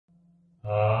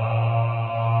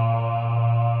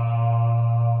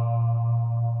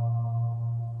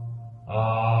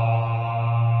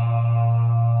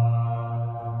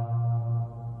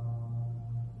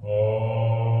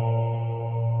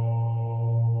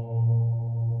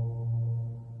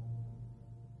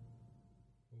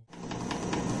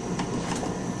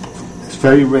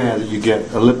Very rare that you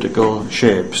get elliptical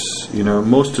shapes. You know,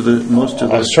 most of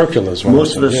the circular is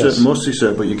mostly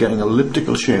so, but you're getting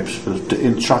elliptical shapes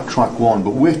in track 1.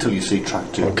 But wait till you see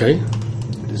track 2. Okay.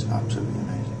 It is absolutely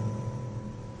amazing.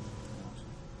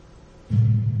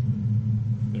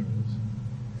 There it is.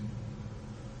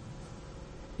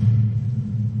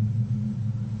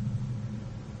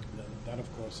 That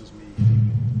of course is me.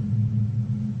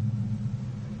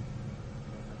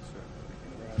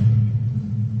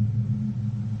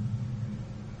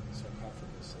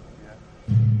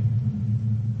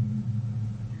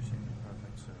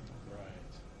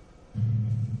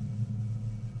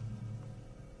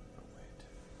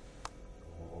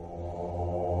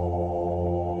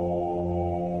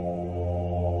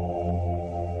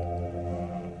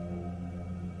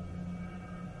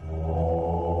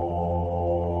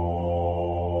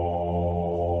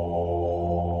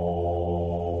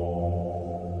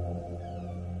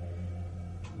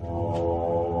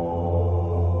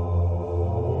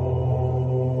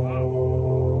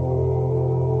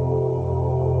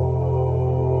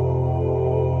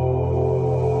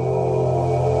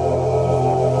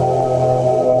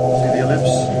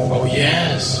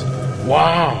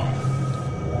 Wow.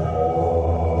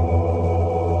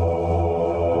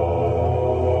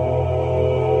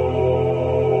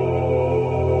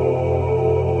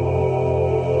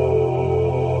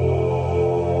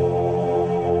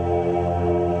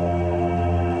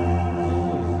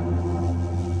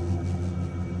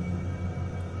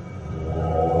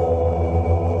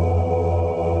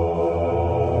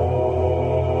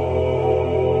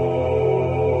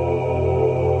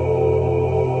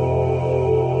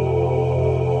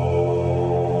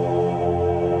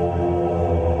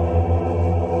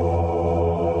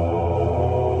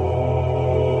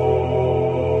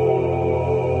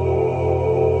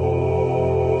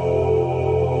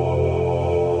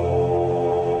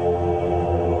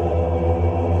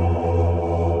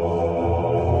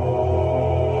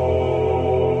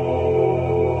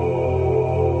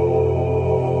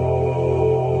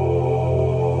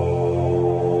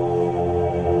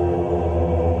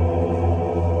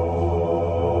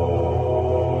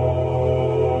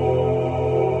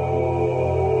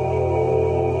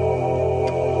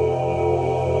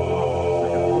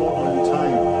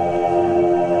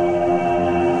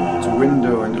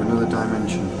 Window into another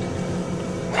dimension.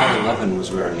 Track 11 was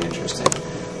very interesting.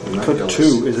 Track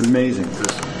 2 is amazing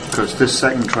because this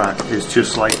second track is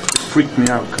just like, it freaked me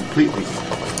out completely.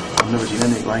 I've never seen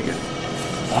anything like it.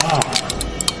 Wow.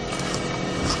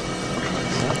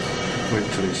 Wait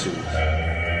till you see it.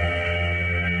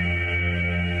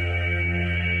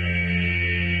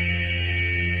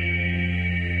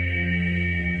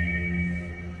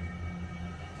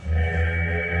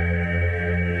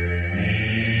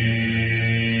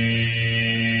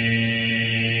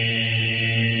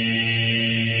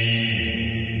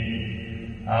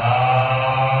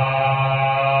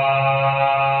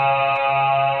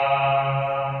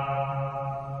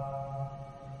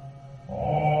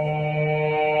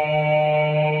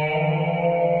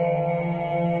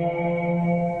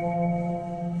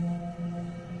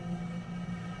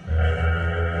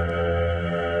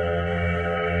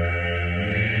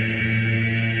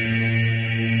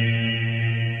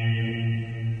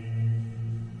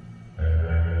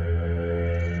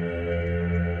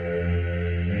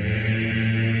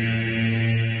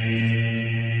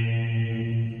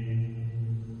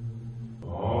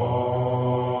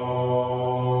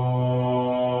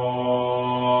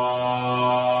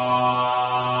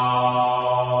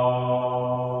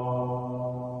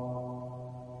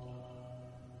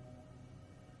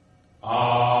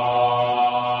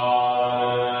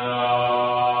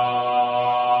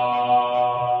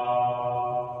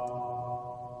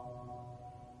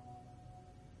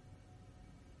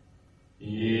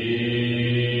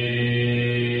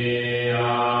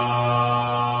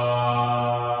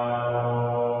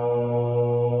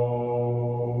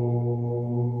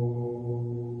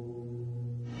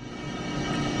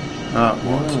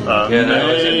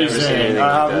 Amazing!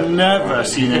 I've never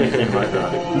seen anything like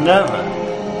that. Never.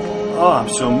 Oh, I'm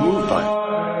so moved by it.